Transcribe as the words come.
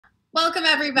Welcome,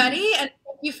 everybody, and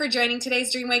thank you for joining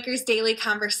today's DreamWakers Daily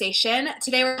Conversation.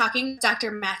 Today we're talking with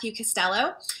Dr. Matthew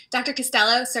Costello. Dr.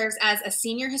 Costello serves as a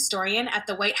senior historian at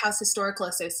the White House Historical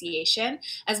Association,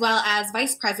 as well as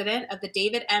vice president of the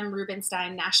David M.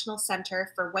 Rubenstein National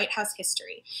Center for White House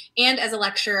History, and as a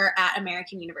lecturer at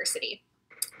American University.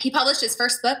 He published his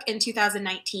first book in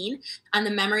 2019 on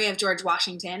the memory of George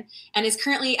Washington and is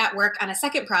currently at work on a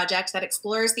second project that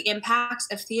explores the impacts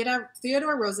of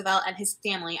Theodore Roosevelt and his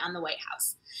family on the White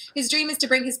House. His dream is to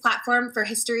bring his platform for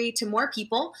history to more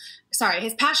people,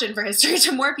 his passion for history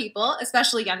to more people,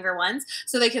 especially younger ones,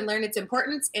 so they can learn its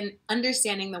importance in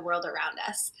understanding the world around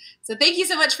us. So thank you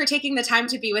so much for taking the time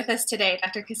to be with us today,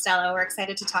 Dr. Costello. We're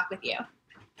excited to talk with you.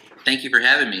 Thank you for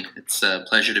having me. It's a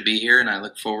pleasure to be here, and I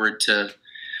look forward to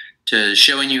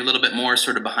showing you a little bit more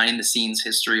sort of behind the scenes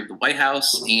history of the White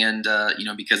House. And,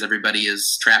 because everybody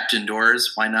is trapped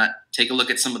indoors, why not take a look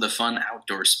at some of the fun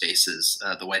outdoor spaces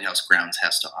the White House grounds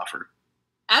has to offer?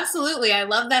 Absolutely. I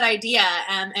love that idea.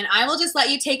 And I will just let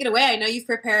you take it away. I know you've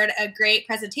prepared a great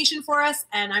presentation for us,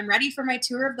 and I'm ready for my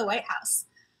tour of the White House.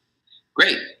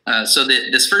 Great. So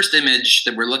this first image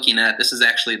that we're looking at, this is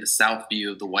actually the south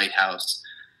view of the White House.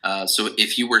 So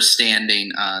if you were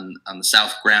standing on the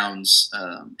south grounds,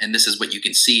 and this is what you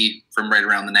can see from right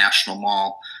around the National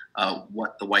Mall,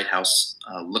 what the White House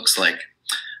looks like.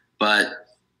 But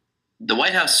the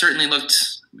White House certainly looked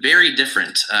very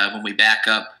different when we back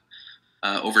up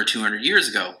over 200 years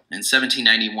ago. In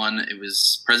 1791, it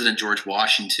was President George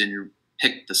Washington who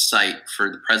picked the site for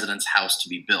the president's house to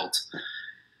be built.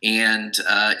 And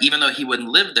even though he wouldn't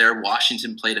live there,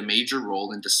 Washington played a major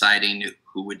role in deciding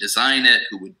who would design it,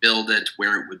 who would build it,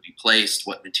 where it would be placed,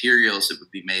 what materials it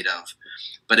would be made of.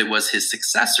 But it was his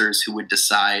successors who would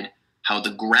decide how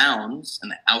the grounds and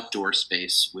the outdoor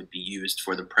space would be used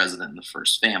for the president and the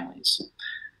first families.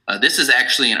 This is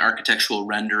actually an architectural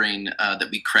rendering that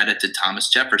we credit to Thomas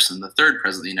Jefferson, the third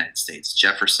president of the United States.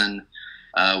 Jefferson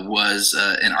was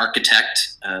an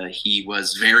architect. He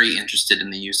was very interested in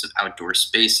the use of outdoor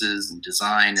spaces and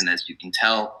design, and as you can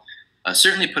tell,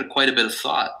 certainly put quite a bit of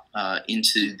thought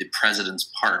into the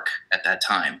president's park at that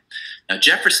time. Now,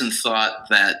 Jefferson thought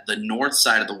that the north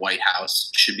side of the White House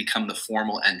should become the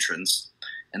formal entrance,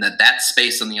 and that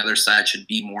space on the other side should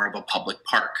be more of a public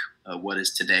park, what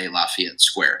is today Lafayette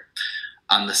Square.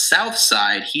 On the south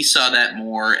side, he saw that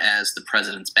more as the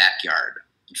president's backyard.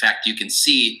 In fact, you can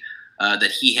see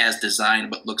that he has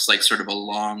designed what looks like sort of a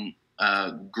long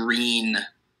green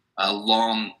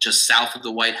lawn just south of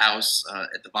the White House.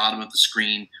 At the bottom of the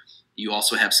screen, you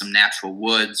also have some natural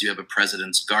woods. You have a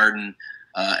president's garden,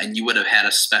 and you would have had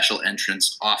a special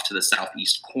entrance off to the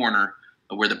southeast corner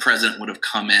where the president would have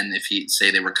come in if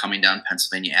say they were coming down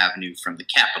Pennsylvania Avenue from the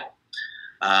Capitol.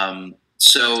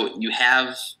 So you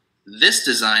have this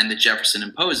design that Jefferson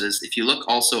imposes. If you look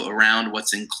also around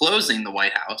what's enclosing the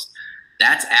White House,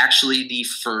 that's actually the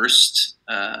first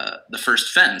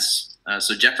fence.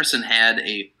 So Jefferson had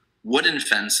a wooden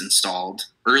fence installed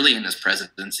early in his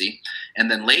presidency,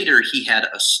 and then later he had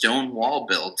a stone wall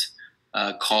built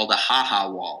called a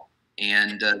ha-ha wall.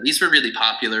 And these were really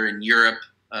popular in Europe,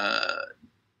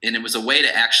 and it was a way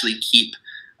to actually keep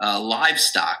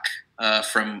livestock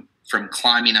from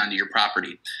climbing onto your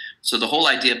property. So the whole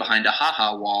idea behind a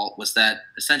ha-ha wall was that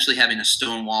essentially having a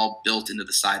stone wall built into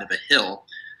the side of a hill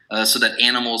so that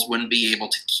animals wouldn't be able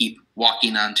to keep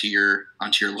walking onto your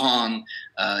lawn,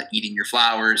 eating your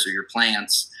flowers or your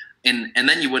plants, and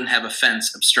then you wouldn't have a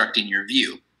fence obstructing your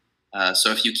view.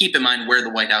 So if you keep in mind where the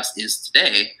White House is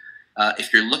today,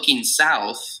 if you're looking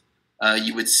south,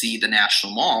 you would see the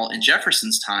National Mall. In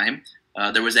Jefferson's time,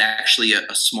 there was actually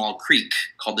a small creek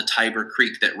called the Tiber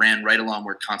Creek that ran right along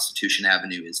where Constitution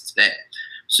Avenue is today.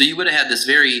 So you would have had this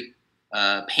very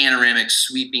panoramic,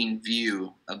 sweeping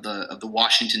view of the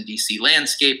Washington, D.C.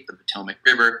 landscape, the Potomac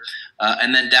River,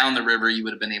 and then down the river you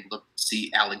would have been able to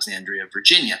see Alexandria,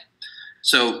 Virginia.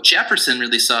 So Jefferson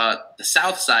really saw the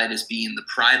south side as being the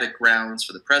private grounds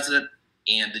for the president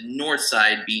and the north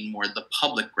side being more the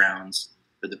public grounds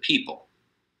for the people.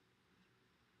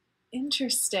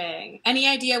 Interesting. Any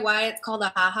idea why it's called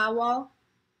a ha-ha wall?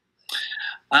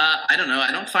 I don't know.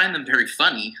 I don't find them very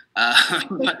funny.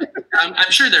 But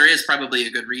I'm sure there is probably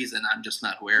a good reason. I'm just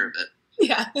not aware of it.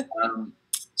 Yeah.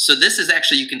 So this is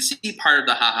actually, you can see part of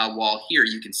the ha-ha wall here.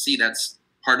 You can see that's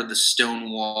part of the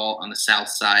stone wall on the south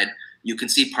side. You can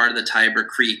see part of the Tiber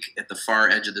Creek at the far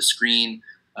edge of the screen.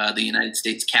 The United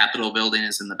States Capitol building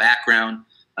is in the background.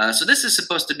 So this is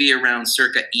supposed to be around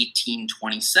circa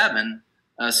 1827.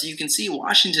 So you can see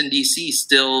Washington, D.C.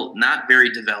 still not very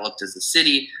developed as a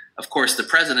city. Of course, the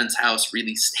president's house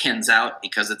really stands out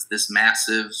because it's this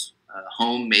massive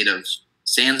home made of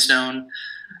sandstone.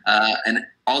 And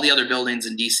all the other buildings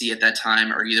in D.C. at that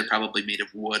time are either probably made of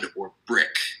wood or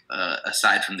brick,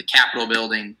 aside from the Capitol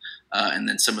building and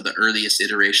then some of the earliest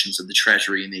iterations of the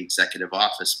Treasury and the Executive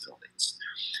Office buildings.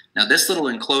 Now, this little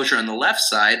enclosure on the left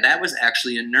side, that was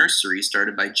actually a nursery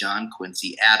started by John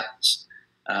Quincy Adams.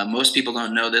 Most people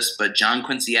don't know this, but John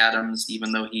Quincy Adams,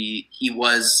 even though he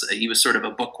was sort of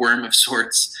a bookworm of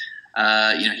sorts,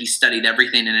 he studied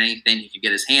everything and anything he could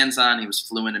get his hands on. He was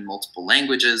fluent in multiple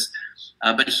languages.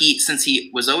 But since he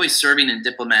was always serving in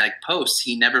diplomatic posts,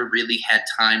 he never really had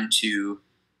time to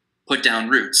put down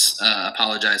roots.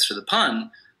 Apologize for the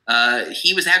pun.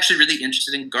 He was actually really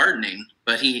interested in gardening,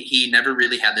 but he never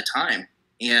really had the time.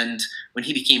 And when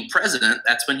he became president,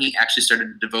 that's when he actually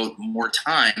started to devote more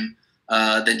time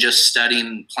than just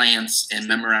studying plants and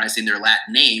memorizing their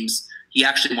Latin names. He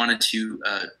actually wanted to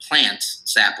plant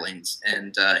saplings,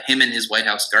 and him and his White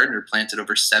House gardener planted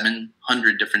over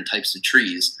 700 different types of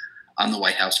trees on the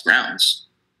White House grounds.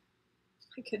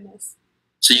 My goodness.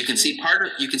 So you can see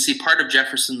part of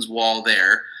Jefferson's wall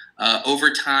there.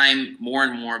 Over time, more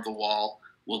and more of the wall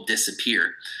will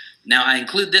disappear. Now, I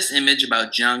include this image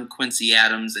about John Quincy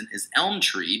Adams and his elm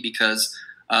tree because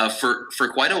for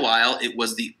quite a while, it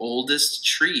was the oldest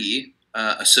tree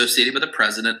associated with a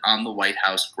president on the White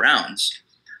House grounds.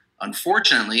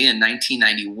 Unfortunately, in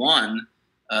 1991,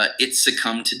 it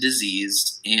succumbed to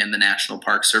disease, and the National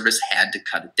Park Service had to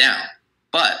cut it down.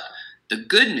 But the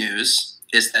good news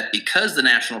is that because the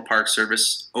National Park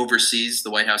Service oversees the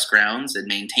White House grounds and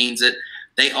maintains it,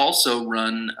 they also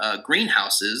run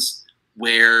greenhouses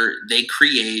where they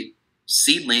create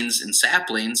seedlings and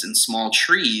saplings and small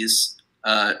trees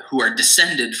who are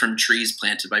descended from trees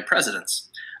planted by presidents.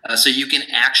 So you can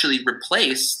actually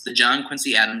replace the John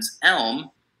Quincy Adams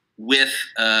elm with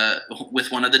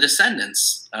one of the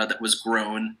descendants that was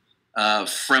grown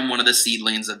from one of the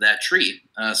seedlings of that tree.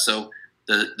 So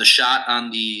the shot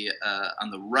on the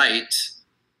right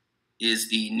is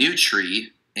the new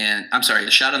tree, and I'm sorry,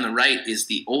 the shot on the right is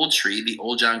the old tree, the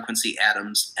old John Quincy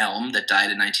Adams elm that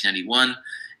died in 1991,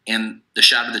 and the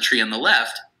shot of the tree on the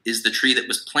left is the tree that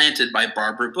was planted by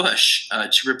Barbara Bush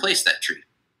to replace that tree.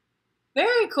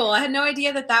 Very cool. I had no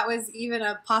idea that was even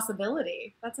a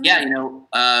possibility. That's amazing.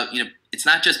 Yeah, it's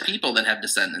not just people that have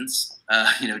descendants.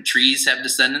 Trees have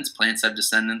descendants, plants have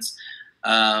descendants.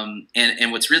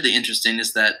 And what's really interesting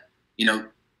is that,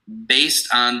 based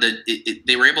on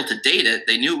they were able to date it.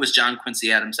 They knew it was John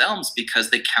Quincy Adams elms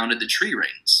because they counted the tree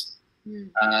rings.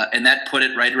 And that put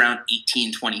it right around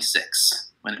 1826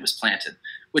 when it was planted,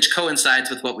 which coincides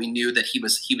with what we knew that he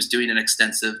was doing an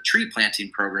extensive tree planting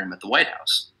program at the White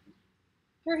House.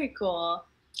 Very cool.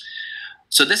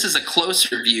 So this is a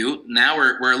closer view. Now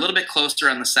we're a little bit closer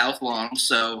on the South Lawn.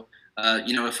 So,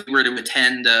 if we were to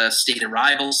attend a state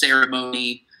arrival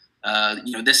ceremony,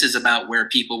 this is about where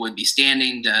people would be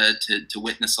standing to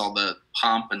witness all the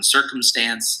pomp and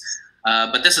circumstance.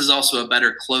 But this is also a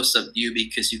better close-up view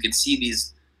because you can see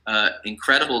these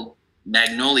incredible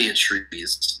magnolia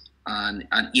trees on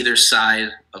either side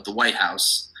of the White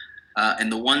House.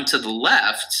 And the one to the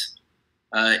left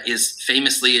is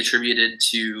famously attributed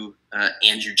to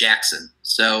Andrew Jackson.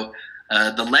 So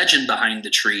the legend behind the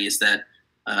tree is that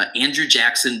Andrew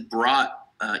Jackson brought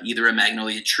either a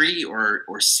magnolia tree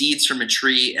or seeds from a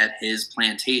tree at his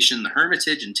plantation, the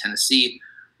Hermitage in Tennessee,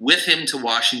 with him to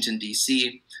Washington,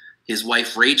 D.C. His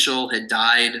wife, Rachel, had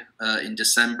died in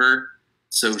December,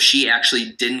 so she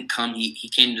actually didn't come. He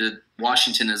came to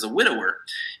Washington as a widower,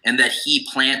 and that he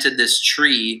planted this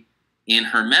tree in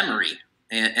her memory.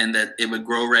 And that it would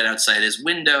grow right outside his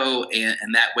window,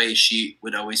 and that way she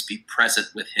would always be present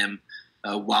with him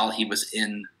while he was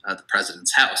in the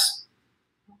president's house.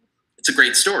 It's a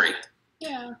great story.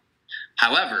 Yeah.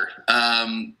 However,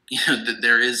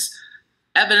 there is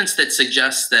evidence that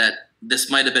suggests that this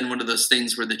might have been one of those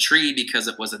things where the tree, because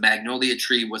it was a magnolia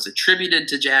tree, was attributed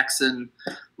to Jackson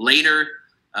later.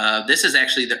 This is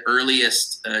actually the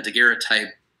earliest daguerreotype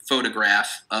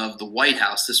photograph of the White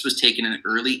House. This was taken in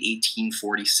early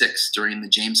 1846 during the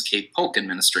James K. Polk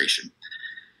administration.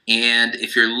 And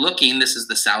if you're looking, this is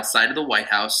the south side of the White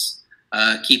House.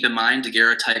 Keep in mind,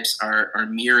 daguerreotypes are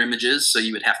mirror images, so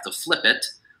you would have to flip it.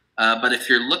 But if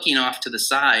you're looking off to the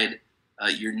side,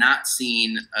 you're not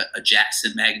seeing a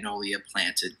Jackson magnolia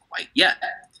planted quite yet.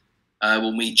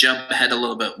 When we jump ahead a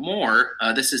little bit more,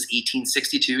 this is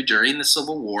 1862 during the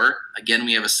Civil War. Again,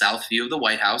 we have a south view of the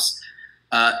White House.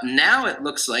 Now it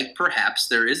looks like perhaps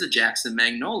there is a Jackson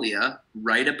magnolia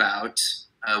right about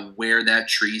where that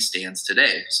tree stands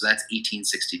today. So that's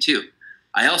 1862.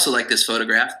 I also like this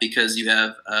photograph because you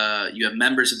have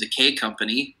members of the K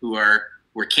Company who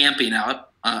were camping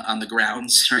out on the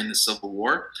grounds during the Civil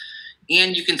War.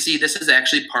 And you can see this is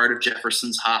actually part of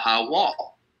Jefferson's Ha-Ha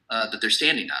wall that they're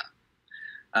standing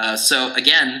on. So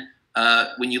again,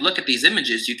 when you look at these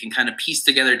images, you can kind of piece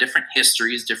together different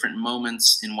histories, different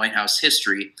moments in White House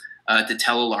history to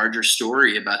tell a larger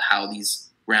story about how these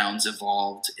grounds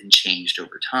evolved and changed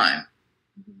over time.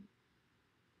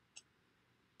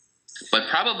 But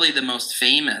probably the most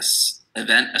famous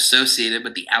event associated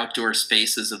with the outdoor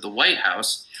spaces of the White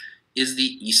House is the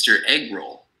Easter egg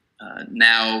roll.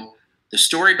 Now, the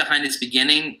story behind its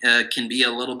beginning can be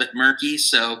a little bit murky.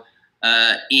 So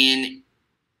in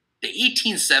the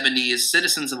 1870s,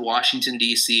 citizens of Washington,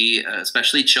 D.C.,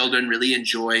 especially children, really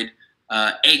enjoyed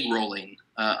egg rolling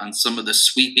on some of the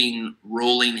sweeping,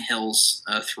 rolling hills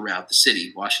throughout the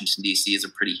city. Washington, D.C. is a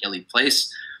pretty hilly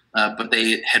place, but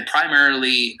they had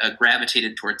primarily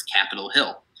gravitated towards Capitol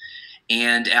Hill.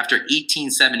 And after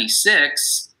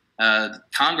 1876,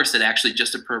 Congress had actually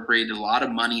just appropriated a lot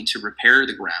of money to repair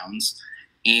the grounds,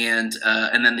 and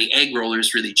then the egg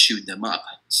rollers really chewed them up.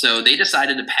 So they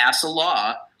decided to pass a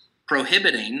law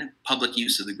prohibiting public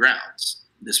use of the grounds.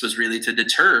 This was really to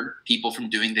deter people from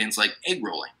doing things like egg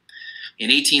rolling. In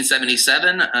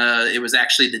 1877, it was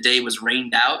actually the day was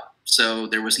rained out, so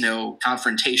there was no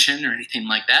confrontation or anything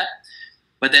like that.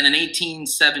 But then in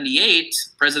 1878,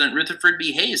 President Rutherford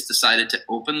B. Hayes decided to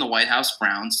open the White House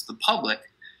grounds to the public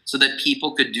so that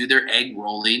people could do their egg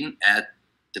rolling at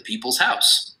the People's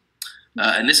House.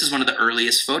 And this is one of the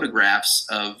earliest photographs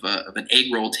of an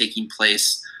egg roll taking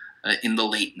place in the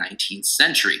late 19th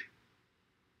century.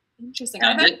 Interesting.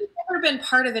 I've actually never been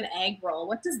part of an egg roll.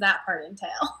 What does that part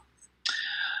entail?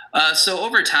 So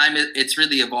over time, it's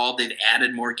really evolved. They've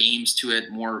added more games to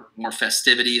it, more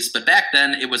festivities. But back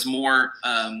then, it was more,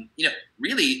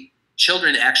 really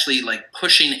children actually like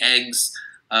pushing eggs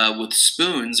with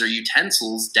spoons or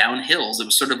utensils down hills. It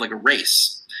was sort of like a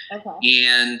race. Okay.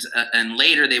 And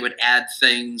later they would add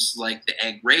things like the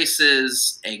egg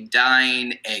races, egg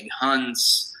dyeing, egg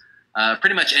hunts,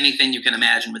 pretty much anything you can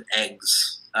imagine with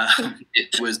eggs.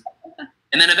 It was.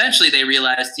 And then eventually they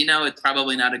realized, it's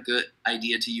probably not a good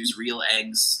idea to use real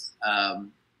eggs.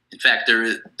 In fact,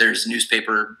 there's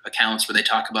newspaper accounts where they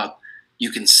talk about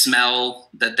you can smell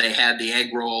that they had the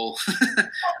egg roll,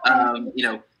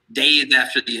 days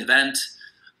after the event.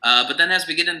 But then as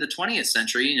we get into the 20th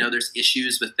century, there's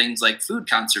issues with things like food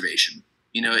conservation.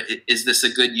 Is this a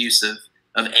good use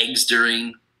of eggs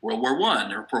during World War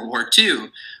I or World War II?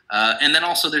 And then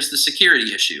also there's the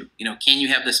security issue. Can you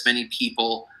have this many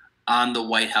people on the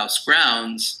White House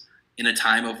grounds in a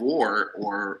time of war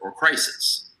or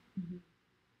crisis? Mm-hmm.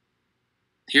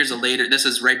 This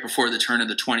is right before the turn of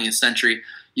the 20th century.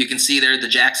 You can see there the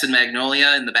Jackson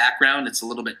Magnolia in the background. It's a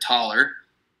little bit taller.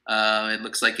 It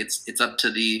looks like it's up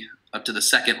to the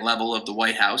second level of the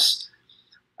White House.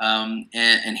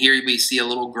 And here we see a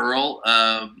little girl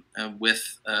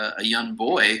with a young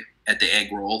boy at the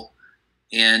egg roll.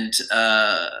 And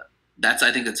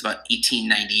I think that's about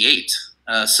 1898.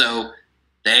 So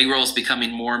the egg roll is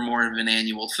becoming more and more of an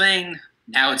annual thing.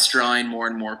 Now it's drawing more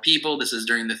and more people. This is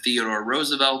during the Theodore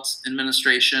Roosevelt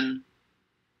administration.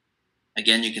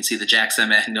 Again, you can see the Jackson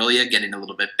Magnolia getting a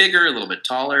little bit bigger, a little bit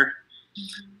taller.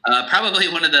 Probably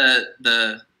one of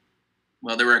there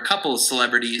were a couple of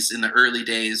celebrities in the early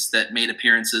days that made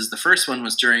appearances. The first one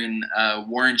was during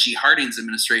Warren G. Harding's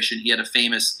administration. He had a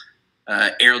famous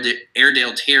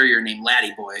Airedale Terrier named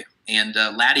Laddie Boy. And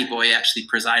Laddie Boy actually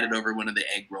presided over one of the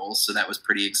egg rolls, so that was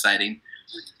pretty exciting.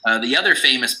 The other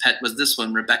famous pet was this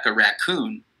one, Rebecca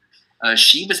Raccoon.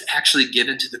 She was actually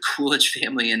given to the Coolidge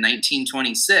family in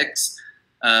 1926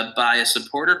 by a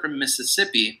supporter from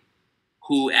Mississippi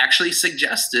who actually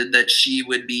suggested that she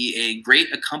would be a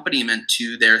great accompaniment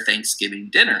to their Thanksgiving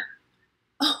dinner.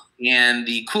 Oh. And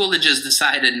the Coolidges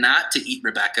decided not to eat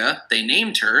Rebecca. They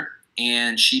named her,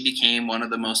 and she became one of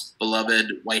the most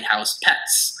beloved White House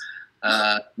pets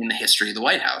in the history of the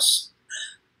White House.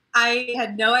 I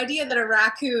had no idea that a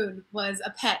raccoon was a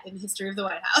pet in the history of the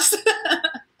White House.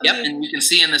 Yep, and you can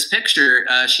see in this picture,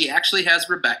 she actually has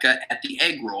Rebecca at the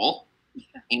egg roll,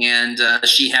 and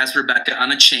she has Rebecca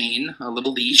on a chain, a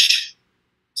little leash.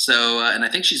 So, and I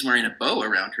think she's wearing a bow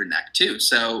around her neck too.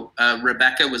 So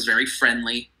Rebecca was very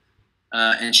friendly,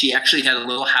 and she actually had a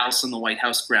little house on the White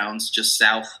House grounds just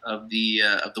south of the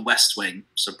West Wing,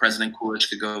 so President Coolidge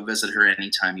could go visit her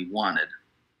anytime he wanted.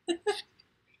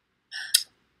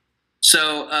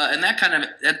 So, and that kind of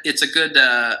it's a good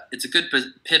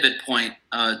pivot point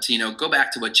to go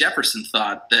back to what Jefferson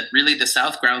thought, that really the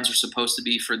South grounds are supposed to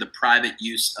be for the private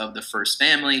use of the first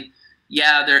family.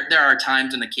 Yeah, there are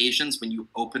times and occasions when you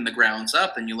open the grounds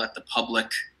up and you let the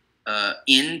public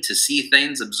in to see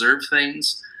things, observe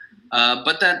things.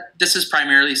 But that this is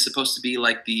primarily supposed to be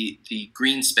like the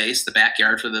green space, the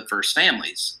backyard for the first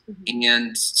families. Mm-hmm.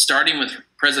 And starting with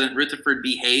President Rutherford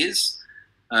B. Hayes,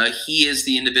 he is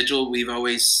the individual we've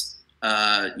always,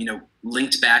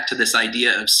 linked back to this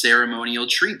idea of ceremonial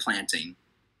tree planting.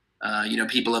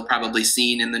 People have probably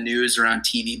seen in the news or on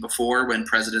TV before when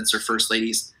presidents or first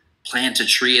ladies plant a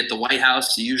tree at the White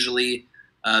House. Usually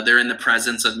they're in the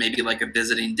presence of maybe like a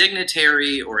visiting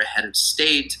dignitary or a head of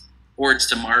state, or it's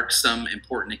to mark some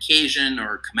important occasion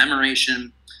or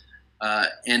commemoration.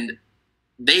 And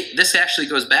this actually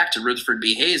goes back to Rutherford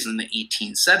B. Hayes in the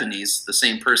 1870s, the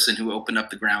same person who opened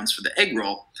up the grounds for the egg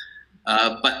roll.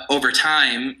 But over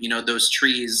time, those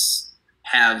trees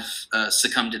have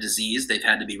succumbed to disease. They've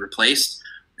had to be replaced.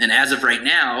 And as of right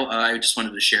now, I just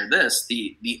wanted to share this.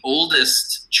 The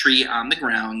oldest tree on the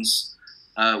grounds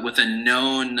with a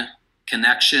known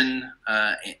connection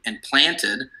and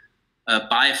planted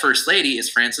by a first lady is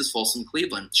Frances Folsom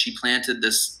Cleveland. She planted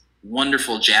this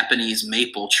wonderful Japanese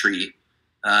maple tree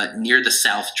near the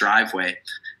south driveway.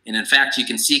 And in fact, you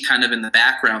can see kind of in the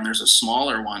background, there's a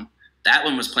smaller one. That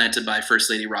one was planted by First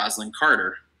Lady Rosalind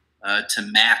Carter to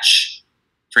match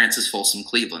Frances Folsom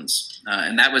Cleveland's.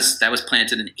 And that was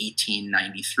planted in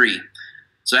 1893.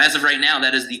 So as of right now,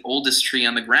 that is the oldest tree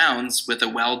on the grounds with a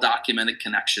well-documented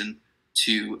connection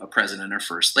to a president or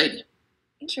first lady.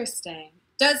 Interesting.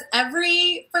 Does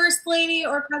every first lady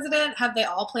or president, have they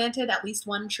all planted at least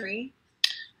one tree?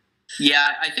 Yeah,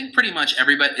 I think pretty much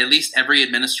everybody, at least every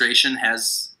administration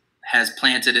has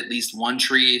planted at least one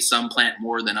tree. Some plant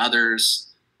more than others.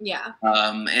 Yeah.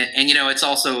 And it's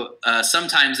also,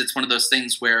 sometimes it's one of those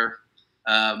things where,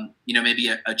 maybe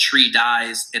a tree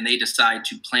dies and they decide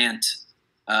to plant,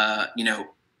 a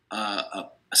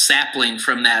sapling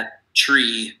from that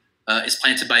tree is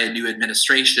planted by a new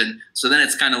administration. So then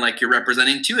it's kind of like you're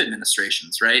representing two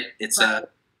administrations, right? It's right.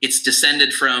 It's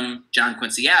descended from John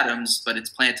Quincy Adams, but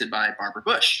it's planted by Barbara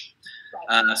Bush.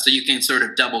 Right. So you can sort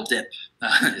of double dip.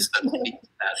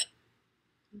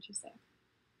 Interesting.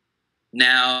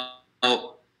 Now,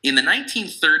 in the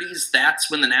 1930s, that's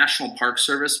when the National Park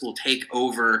Service will take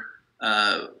over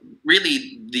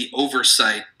really the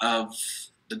oversight of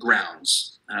the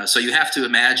grounds. So you have to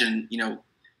imagine,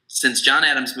 since John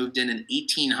Adams moved in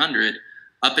 1800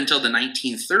 up until the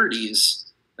 1930s,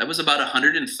 that was about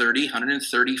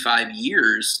 135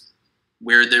 years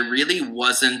where there really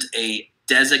wasn't a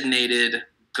designated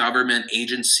government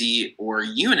agency or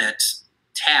unit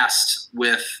tasked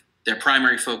with their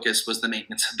primary focus was the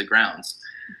maintenance of the grounds.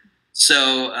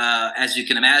 So as you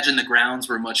can imagine, the grounds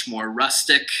were much more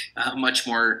rustic, much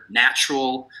more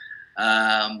natural.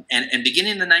 And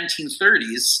beginning in the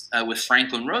 1930s with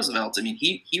Franklin Roosevelt,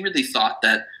 he really thought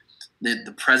that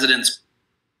the president's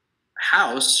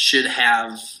house should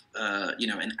have,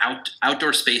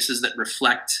 outdoor spaces that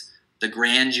reflect the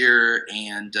grandeur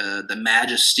and the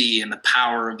majesty and the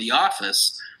power of the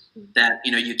office. That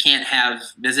you can't have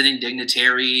visiting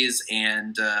dignitaries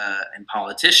and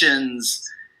politicians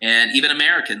and even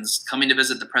Americans coming to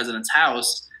visit the president's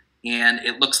house, and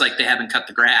it looks like they haven't cut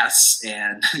the grass,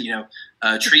 and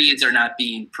trees are not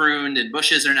being pruned and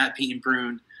bushes are not being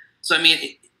pruned. So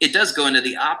it does go into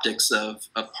the optics of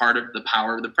part of the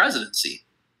power of the presidency.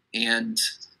 And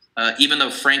even though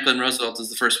Franklin Roosevelt is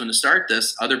the first one to start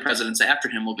this, other presidents after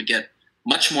him will get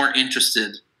much more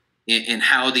interested in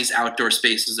how these outdoor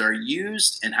spaces are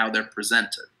used and how they're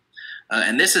presented.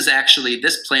 And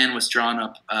this plan was drawn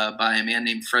up by a man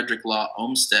named Frederick Law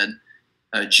Olmsted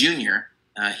Jr.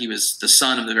 He was the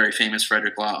son of the very famous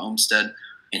Frederick Law Olmsted,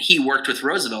 and he worked with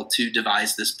Roosevelt to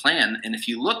devise this plan. And if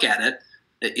you look at it,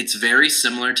 it's very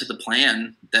similar to the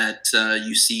plan that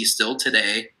you see still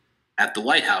today at the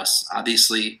White House.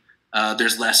 Obviously,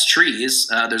 there's less trees.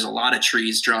 There's a lot of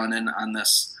trees drawn in on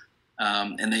this.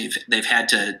 And they've had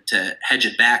to hedge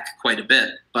it back quite a bit.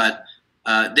 But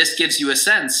this gives you a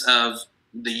sense of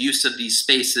the use of these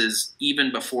spaces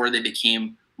even before they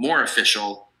became more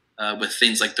official with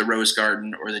things like the Rose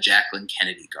Garden or the Jacqueline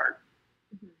Kennedy Garden.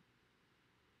 Mm-hmm.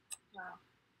 Wow.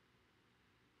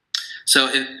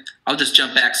 So I'll just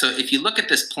jump back. So if you look at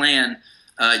this plan,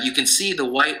 you can see the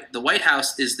White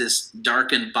House is this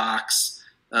darkened box.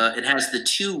 It has the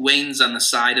two wings on the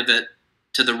side of it.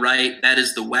 To the right, that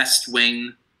is the West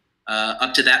Wing.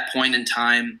 Up to that point in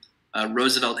time,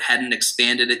 Roosevelt hadn't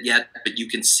expanded it yet, but you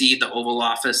can see the Oval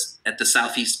Office at the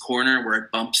southeast corner where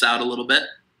it bumps out a little bit.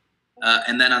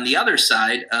 And then on the other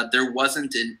side, there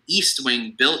wasn't an East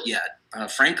Wing built yet.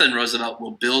 Franklin Roosevelt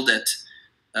will build it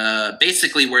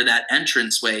basically where that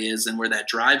entranceway is and where that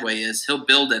driveway is. He'll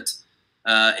build it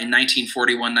in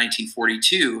 1941,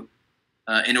 1942.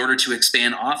 in order to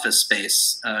expand office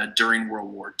space during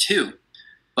World War II.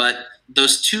 But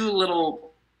those two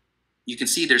little, you can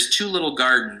see there's two little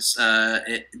gardens.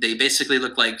 They basically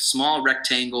look like small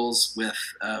rectangles with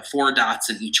 4 dots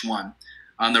in each one.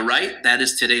 On the right, that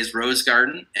is today's Rose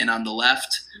Garden, and on the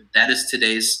left, that is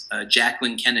today's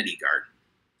Jacqueline Kennedy Garden.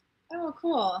 Oh,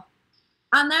 cool.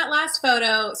 On that last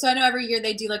photo, so I know every year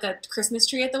they do like a Christmas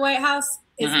tree at the White House.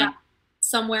 Is that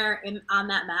somewhere on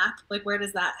that map? Like, where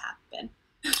does that happen?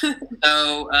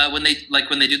 So when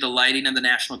they do the lighting of the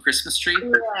National Christmas Tree?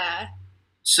 Yeah.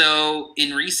 So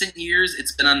in recent years,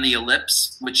 it's been on the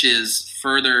ellipse, which is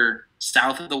further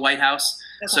south of the White House.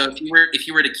 Okay. So if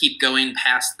you were to keep going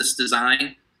past this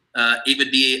design, it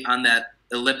would be on that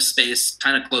ellipse space,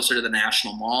 kind of closer to the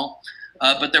National Mall.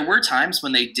 But there were times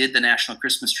when they did the National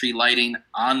Christmas Tree lighting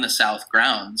on the South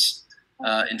grounds.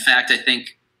 In fact, I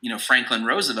think Franklin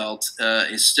Roosevelt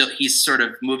he's sort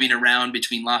of moving around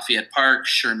between Lafayette Park,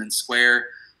 Sherman Square.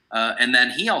 And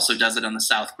then he also does it on the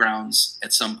South grounds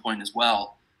at some point as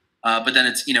well. But then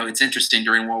it's interesting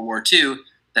during World War II,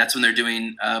 that's when they're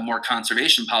doing more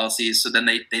conservation policies. So then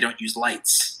they don't use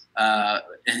lights.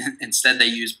 Instead, they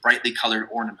use brightly colored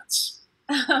ornaments.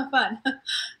 Fun.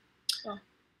 Cool.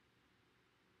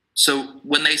 So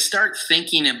when they start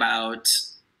thinking about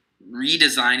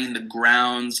redesigning the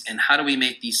grounds and how do we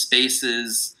make these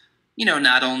spaces,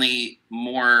 not only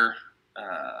more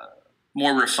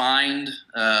refined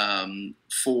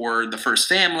for the first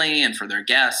family and for their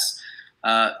guests,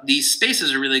 these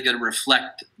spaces are really going to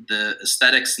reflect the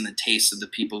aesthetics and the tastes of the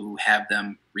people who have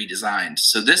them redesigned.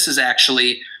 So this is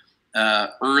actually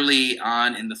early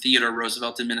on in the Theodore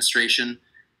Roosevelt administration,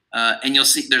 and you'll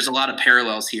see there's a lot of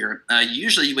parallels here.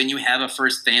 Usually when you have a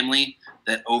first family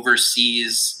that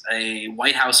oversees a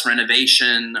White House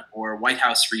renovation or White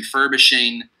House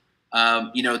refurbishing,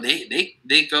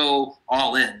 they go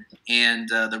all in. And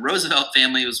the Roosevelt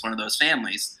family was one of those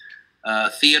families.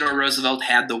 Theodore Roosevelt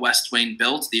had the West Wing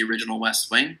built, the original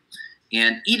West Wing,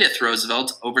 and Edith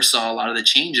Roosevelt oversaw a lot of the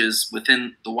changes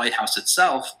within the White House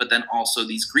itself, but then also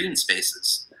these green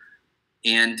spaces.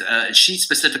 And she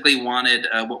specifically wanted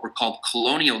what were called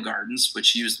colonial gardens,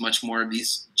 which used much more of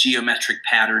these geometric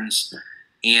patterns.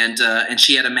 And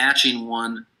she had a matching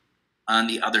one on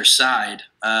the other side,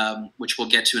 which we'll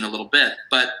get to in a little bit.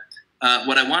 But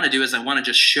what I want to do is I want to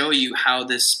just show you how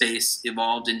this space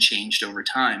evolved and changed over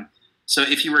time. So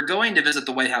if you were going to visit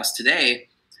the White House today,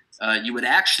 you would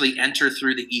actually enter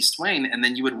through the East Wing, and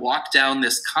then you would walk down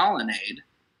this colonnade.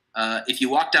 If you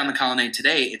walk down the colonnade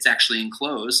today, it's actually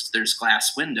enclosed. There's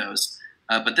glass windows.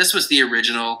 But this was the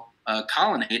original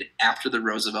colonnade after the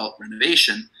Roosevelt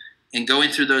renovation. And going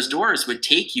through those doors would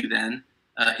take you then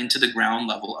into the ground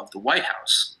level of the White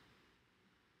House.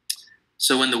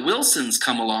 So when the Wilsons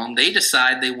come along, they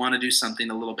decide they want to do something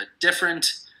a little bit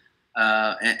different.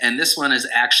 And this one is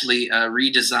actually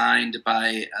redesigned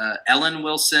by Ellen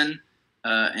Wilson,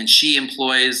 and she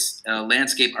employs a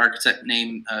landscape architect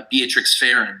named Beatrix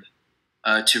Farrand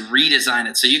to redesign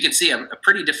it. So you can see a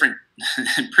pretty different,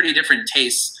 pretty different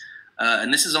tastes,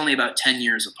 and this is only about 10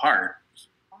 years apart.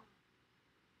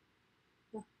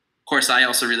 Of course, I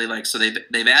also really like, so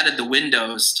they've added the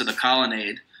windows to the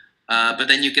colonnade, but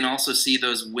then you can also see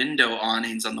those window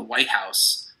awnings on the White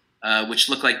House, which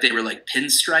look like they were like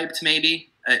pinstriped maybe.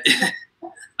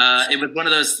 It was one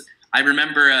of those, I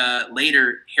remember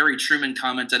later Harry Truman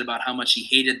commented about how much he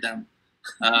hated them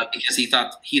because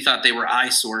he thought they were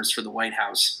eyesores for the White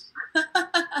House.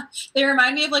 They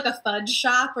remind me of like a fudge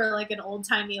shop or like an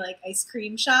old-timey like ice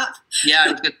cream shop. Yeah,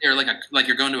 I was good there, like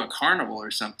you're going to a carnival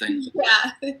or something.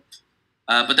 Yeah.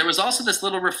 But there was also this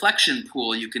little reflection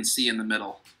pool you can see in the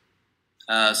middle.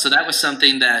 So that was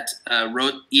something that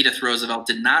Edith Roosevelt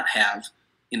did not have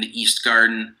in the East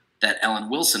Garden that Ellen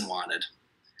Wilson wanted.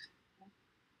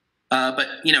 But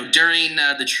during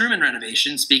the Truman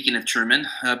renovation, speaking of Truman,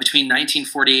 between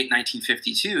 1948 and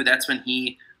 1952, that's when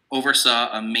he oversaw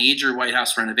a major White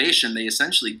House renovation. They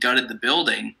essentially gutted the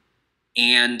building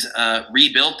and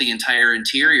rebuilt the entire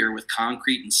interior with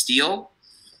concrete and steel.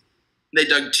 They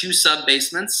dug 2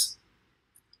 sub-basements.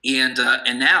 And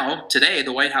now, today,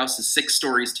 the White House is 6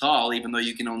 stories tall, even though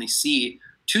you can only see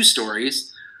 2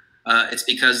 stories. It's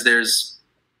because there's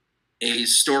a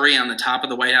story on the top of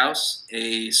the White House,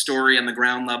 a story on the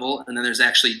ground level, and then there's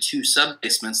actually 2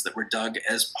 sub-basements that were dug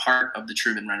as part of the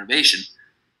Truman renovation.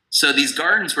 So these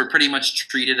gardens were pretty much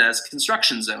treated as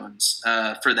construction zones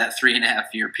for that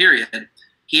 3.5-year period.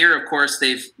 Here, of course,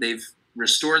 they've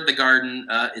restored the garden.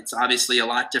 It's obviously a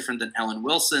lot different than Ellen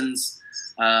Wilson's.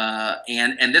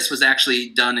 And this was actually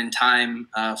done in time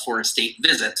for a state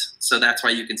visit. So that's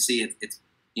why you can see it's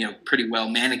pretty well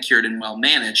manicured and well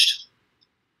managed.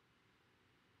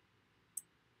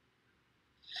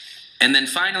 And then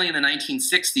finally in the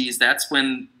 1960s, that's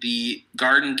when the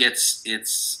garden gets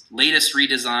its latest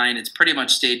redesign. It's pretty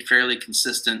much stayed fairly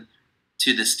consistent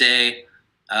to this day.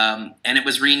 And it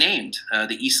was renamed.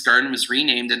 The East Garden was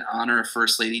renamed in honor of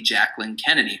First Lady Jacqueline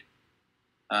Kennedy.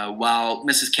 While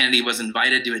Mrs. Kennedy was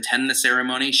invited to attend the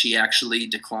ceremony, she actually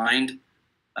declined.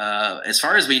 As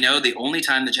far as we know, the only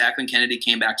time that Jacqueline Kennedy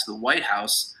came back to the White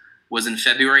House was in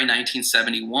February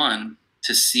 1971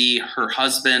 to see her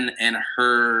husband and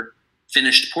her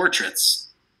finished portraits.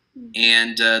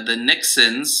 And the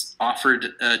Nixons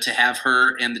offered to have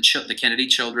her and the Kennedy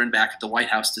children back at the White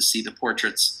House to see the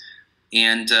portraits.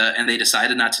 And they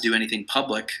decided not to do anything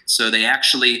public. So they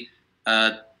actually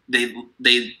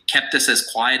they kept this as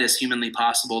quiet as humanly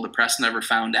possible. The press never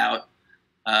found out.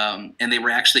 And they were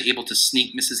actually able to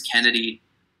sneak Mrs. Kennedy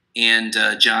and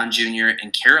John Jr.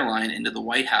 and Caroline into the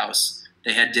White House.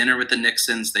 They had dinner with the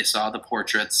Nixons. They saw the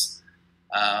portraits.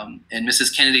 And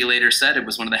Mrs. Kennedy later said it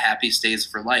was one of the happiest days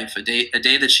of her life, a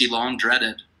day that she long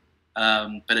dreaded,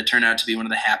 but it turned out to be one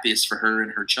of the happiest for her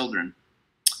and her children.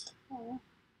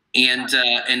 And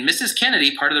Mrs.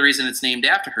 Kennedy, part of the reason it's named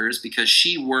after her is because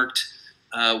she worked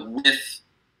with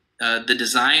the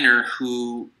designer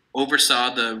who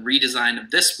oversaw the redesign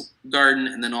of this garden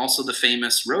and then also the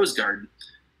famous Rose Garden,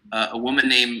 a woman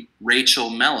named Rachel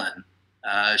Mellon.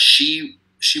 She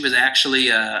was actually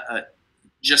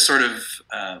just sort of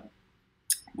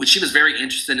she was very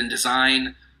interested in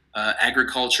design,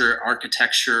 agriculture,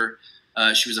 architecture.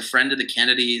 She was a friend of the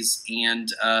Kennedys,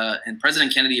 and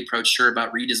President Kennedy approached her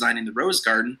about redesigning the Rose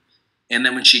Garden. And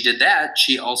then when she did that,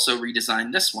 she also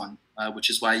redesigned this one, which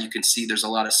is why you can see there's a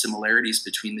lot of similarities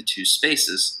between the two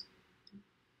spaces.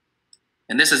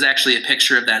 And this is actually a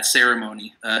picture of that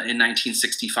ceremony in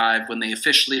 1965 when they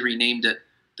officially renamed it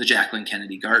the Jacqueline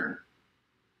Kennedy Garden.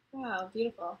 Wow,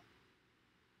 beautiful.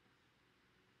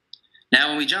 Now,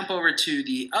 when we jump over to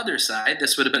the other side,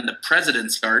 this would have been the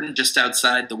President's Garden just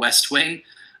outside the West Wing.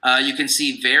 You can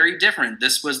see very different.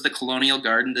 This was the colonial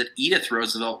garden that Edith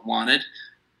Roosevelt wanted,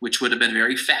 which would have been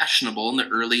very fashionable in the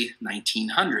early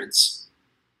 1900s.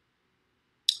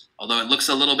 Although it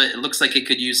looks like it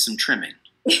could use some trimming.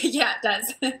 Yeah, it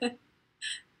does.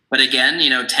 But again,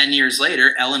 10 years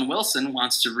later, Ellen Wilson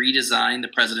wants to redesign the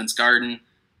President's Garden.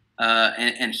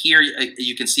 And here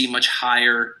you can see much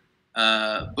higher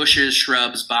bushes,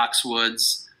 shrubs,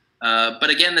 boxwoods. But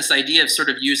again, this idea of sort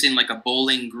of using like a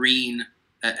bowling green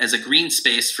as a green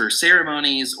space for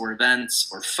ceremonies or events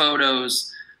or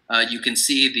photos. You can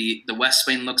see the West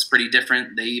Wing looks pretty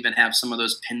different. They even have some of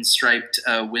those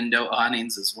pinstriped window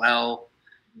awnings as well.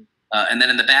 And then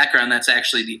in the background, that's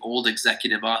actually the old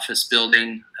executive office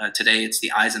building. Today, it's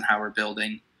the Eisenhower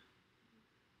building.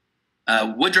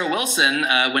 Woodrow Wilson,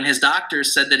 when his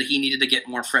doctors said that he needed to get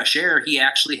more fresh air, he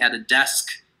actually had a desk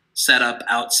set up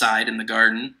outside in the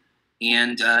garden,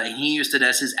 and he used it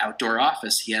as his outdoor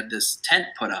office. He had this tent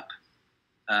put up.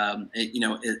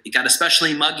 It got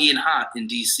especially muggy and hot in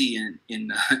D.C.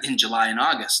 in July and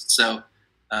August, so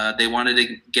they wanted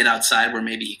to get outside where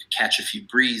maybe he could catch a few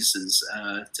breezes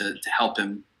to help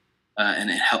him and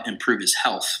help improve his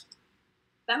health.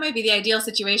 That might be the ideal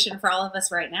situation for all of us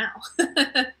right now.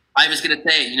 I was going to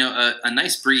say, a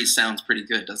nice breeze sounds pretty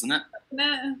good, doesn't it?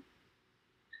 Nah.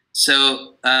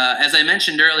 So, as I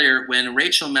mentioned earlier, when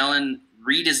Rachel Mellon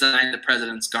redesigned the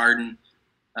President's Garden,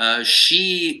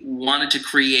 she wanted to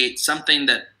create something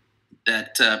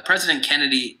that President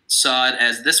Kennedy saw it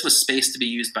as this was space to be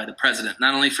used by the president,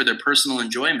 not only for their personal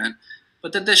enjoyment,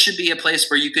 but that this should be a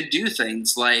place where you could do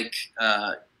things like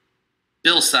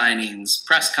bill signings,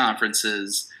 press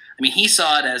conferences. I mean, he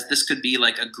saw it as this could be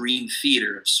like a green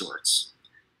theater of sorts.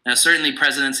 Now, certainly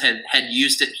presidents had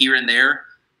used it here and there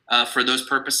for those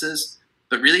purposes,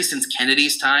 but really since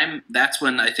Kennedy's time, that's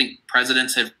when I think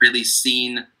presidents have really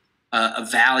seen a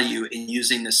value in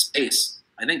using this space.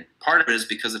 I think part of it is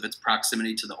because of its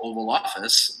proximity to the Oval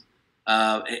Office.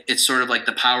 It's sort of like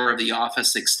the power of the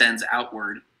office extends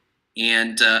outward.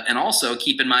 And also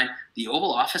keep in mind, the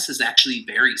Oval Office is actually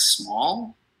very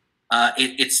small.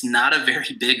 It's not a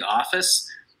very big office.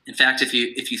 In fact, if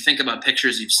you think about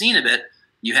pictures you've seen of it,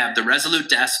 you have the Resolute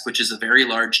desk, which is a very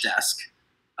large desk.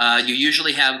 You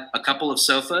usually have a couple of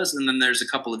sofas, and then there's a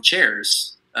couple of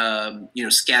chairs,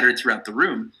 scattered throughout the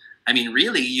room. I mean,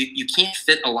 really, you can't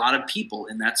fit a lot of people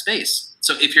in that space.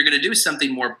 So if you're going to do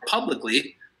something more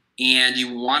publicly and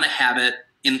you want to have it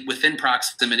within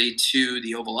proximity to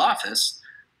the Oval Office,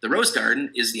 the Rose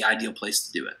Garden is the ideal place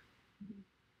to do it.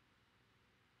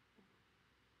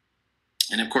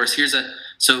 And of course,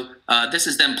 this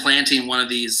is them planting one of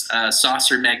these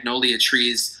saucer magnolia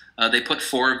trees. They put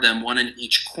 4 of them, one in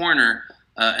each corner,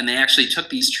 and they actually took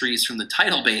these trees from the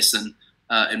tidal basin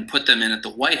and put them in at the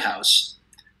White House.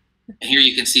 And here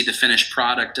you can see the finished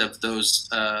product of those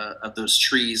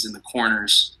trees in the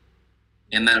corners.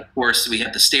 And then, of course, we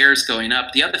have the stairs going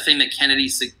up. The other thing that Kennedy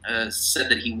said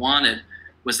that he wanted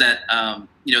was that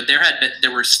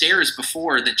there were stairs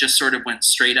before that just sort of went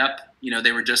straight up.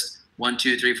 They were just 1,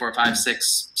 2, 3, 4, 5,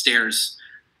 6 stairs.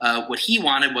 What he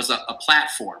wanted was a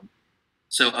platform.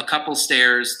 So a couple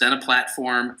stairs, then a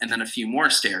platform, and then a few more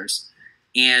stairs.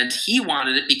 And he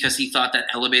wanted it because he thought that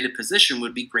elevated position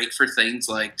would be great for things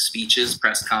like speeches,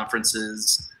 press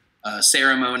conferences,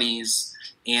 ceremonies,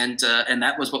 and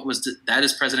that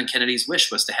is President Kennedy's wish,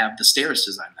 was to have the stairs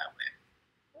designed that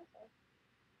way.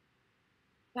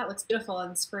 That looks beautiful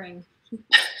in spring.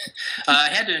 I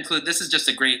had to include, this is just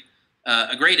a great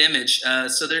image.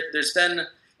 So there's been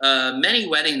many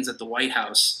weddings at the White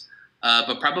House,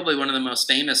 but probably one of the most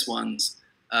famous ones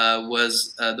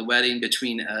was the wedding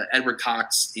between Edward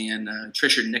Cox and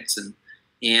Trishard Nixon,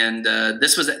 and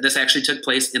this actually took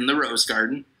place in the Rose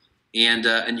Garden,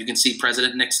 and you can see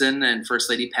President Nixon and First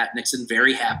Lady Pat Nixon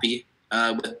very happy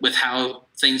with how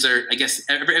things are. I guess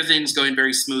everything's going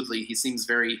very smoothly. He seems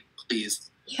very pleased.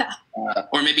 Yeah.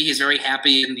 Or maybe he's very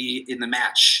happy in the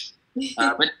match.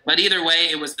 But either way,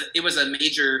 it was a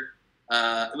major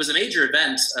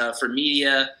event for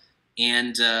media.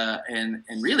 And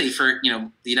really for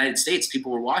the United States,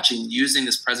 people were watching, using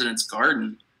this president's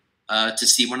garden to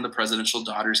see one of the presidential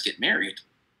daughters get married.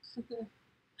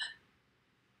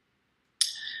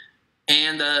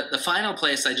 And the final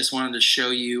place I just wanted to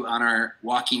show you on our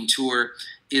walking tour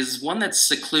is one that's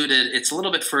secluded. It's a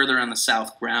little bit further on the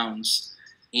south grounds,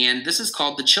 and this is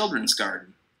called the Children's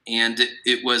Garden. And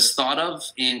it was thought of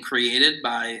and created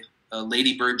by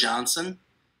Lady Bird Johnson.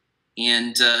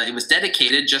 And it was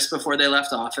dedicated just before they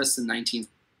left office in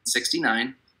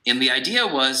 1969. And the idea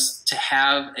was to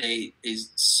have a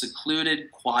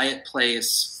secluded, quiet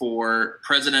place for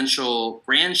presidential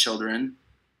grandchildren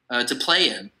to play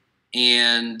in.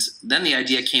 And then the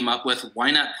idea came up with,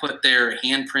 why not put their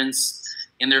handprints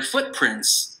and their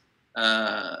footprints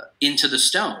into the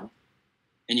stone?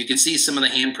 And you can see some of the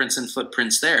handprints and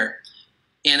footprints there.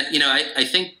 And, I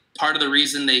think part of the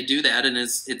reason they do that, and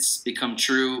it's become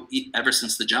true ever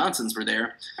since the Johnsons were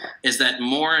there, is that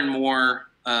more and more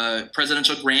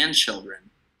presidential grandchildren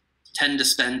tend to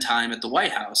spend time at the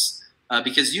White House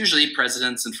because usually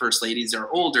presidents and first ladies are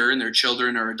older and their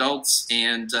children are adults,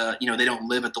 and they don't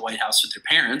live at the White House with their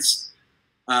parents.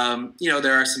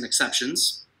 There are some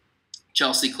exceptions.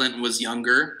 Chelsea Clinton was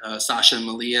younger. Sasha and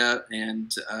Malia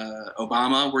and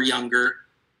Obama were younger.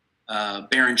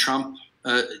 Barron Trump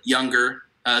younger.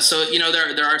 So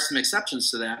there are some exceptions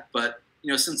to that, but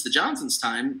since the Johnsons'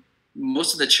 time,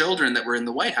 most of the children that were in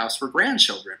the White House were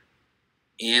grandchildren,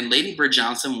 and Lady Bird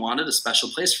Johnson wanted a special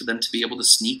place for them to be able to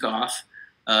sneak off.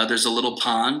 There's a little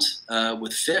pond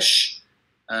with fish.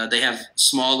 They have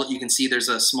small. You can see there's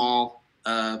a small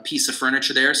piece of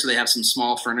furniture there, so they have some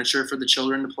small furniture for the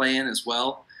children to play in as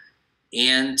well.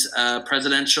 And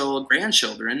presidential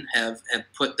grandchildren have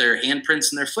put their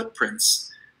handprints and their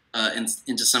footprints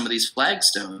into some of these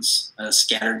flagstones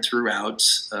scattered throughout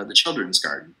the children's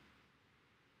garden.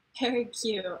 Very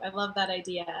cute. I love that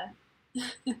idea.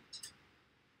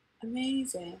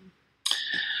 Amazing.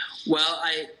 Well,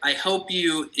 I hope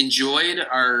you enjoyed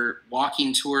our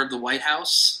walking tour of the White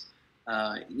House.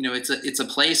 It's a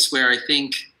place where I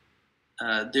think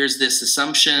there's this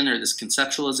assumption or this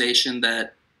conceptualization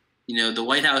that the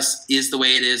White House is the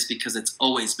way it is because it's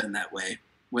always been that way,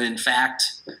 when in fact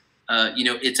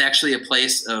it's actually a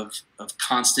place of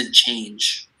constant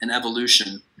change and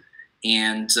evolution.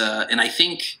 And I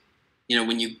think,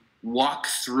 when you walk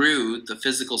through the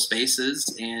physical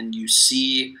spaces and you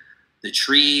see the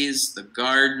trees, the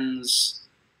gardens,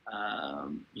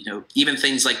 even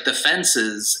things like the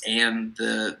fences and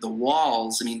the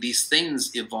walls, these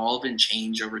things evolve and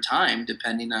change over time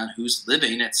depending on who's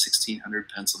living at 1600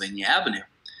 Pennsylvania Avenue.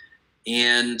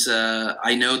 And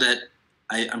I know that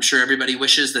I'm sure everybody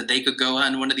wishes that they could go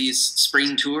on one of these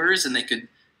spring tours and they could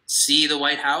see the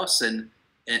White House and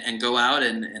go out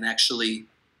and actually,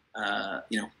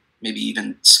 maybe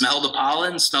even smell the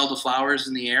pollen, smell the flowers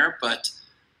in the air. But,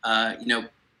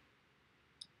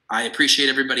 I appreciate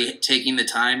everybody taking the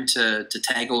time to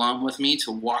tag along with me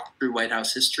to walk through White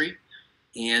House history.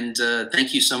 And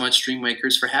thank you so much,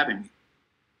 DreamWakers, for having me.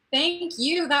 Thank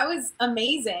you. That was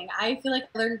amazing. I feel like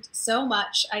I learned so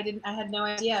much. I had no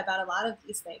idea about a lot of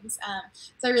these things.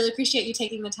 So I really appreciate you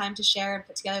taking the time to share and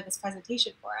put together this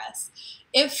presentation for us.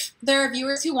 If there are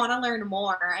viewers who want to learn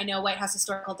more, I know White House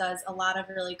Historical does a lot of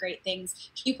really great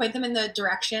things. Can you point them in the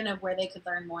direction of where they could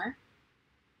learn more?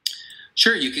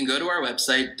 Sure, you can go to our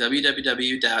website,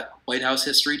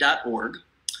 www.whitehousehistory.org.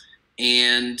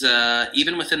 And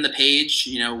even within the page,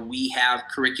 we have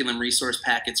curriculum resource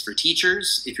packets for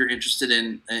teachers. If you're interested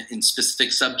in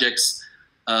specific subjects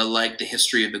like the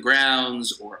history of the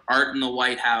grounds or art in the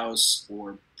White House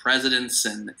or presidents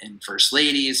and first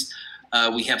ladies,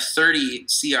 we have 30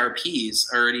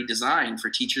 CRPs already designed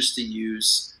for teachers to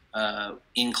use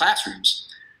in classrooms.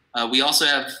 We also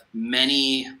have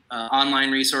many online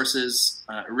resources,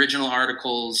 original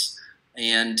articles,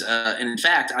 and in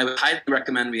fact, I would highly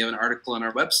recommend, we have an article on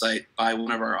our website by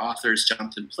one of our authors,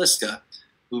 Jonathan Pliska,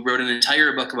 who wrote an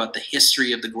entire book about the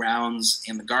history of the grounds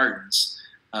and the gardens.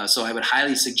 So I would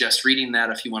highly suggest reading that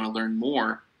if you want to learn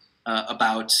more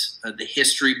about the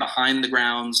history behind the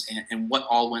grounds and what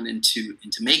all went into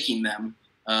making them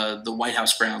the White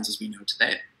House grounds as we know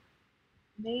today.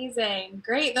 Amazing.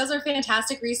 Great. Those are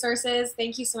fantastic resources.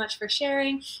 Thank you so much for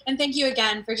sharing. And thank you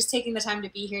again for just taking the time to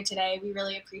be here today. We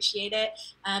really appreciate it.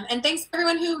 And thanks to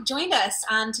everyone who joined us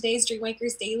on today's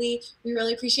DreamWakers Daily. We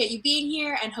really appreciate you being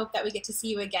here and hope that we get to see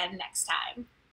you again next time.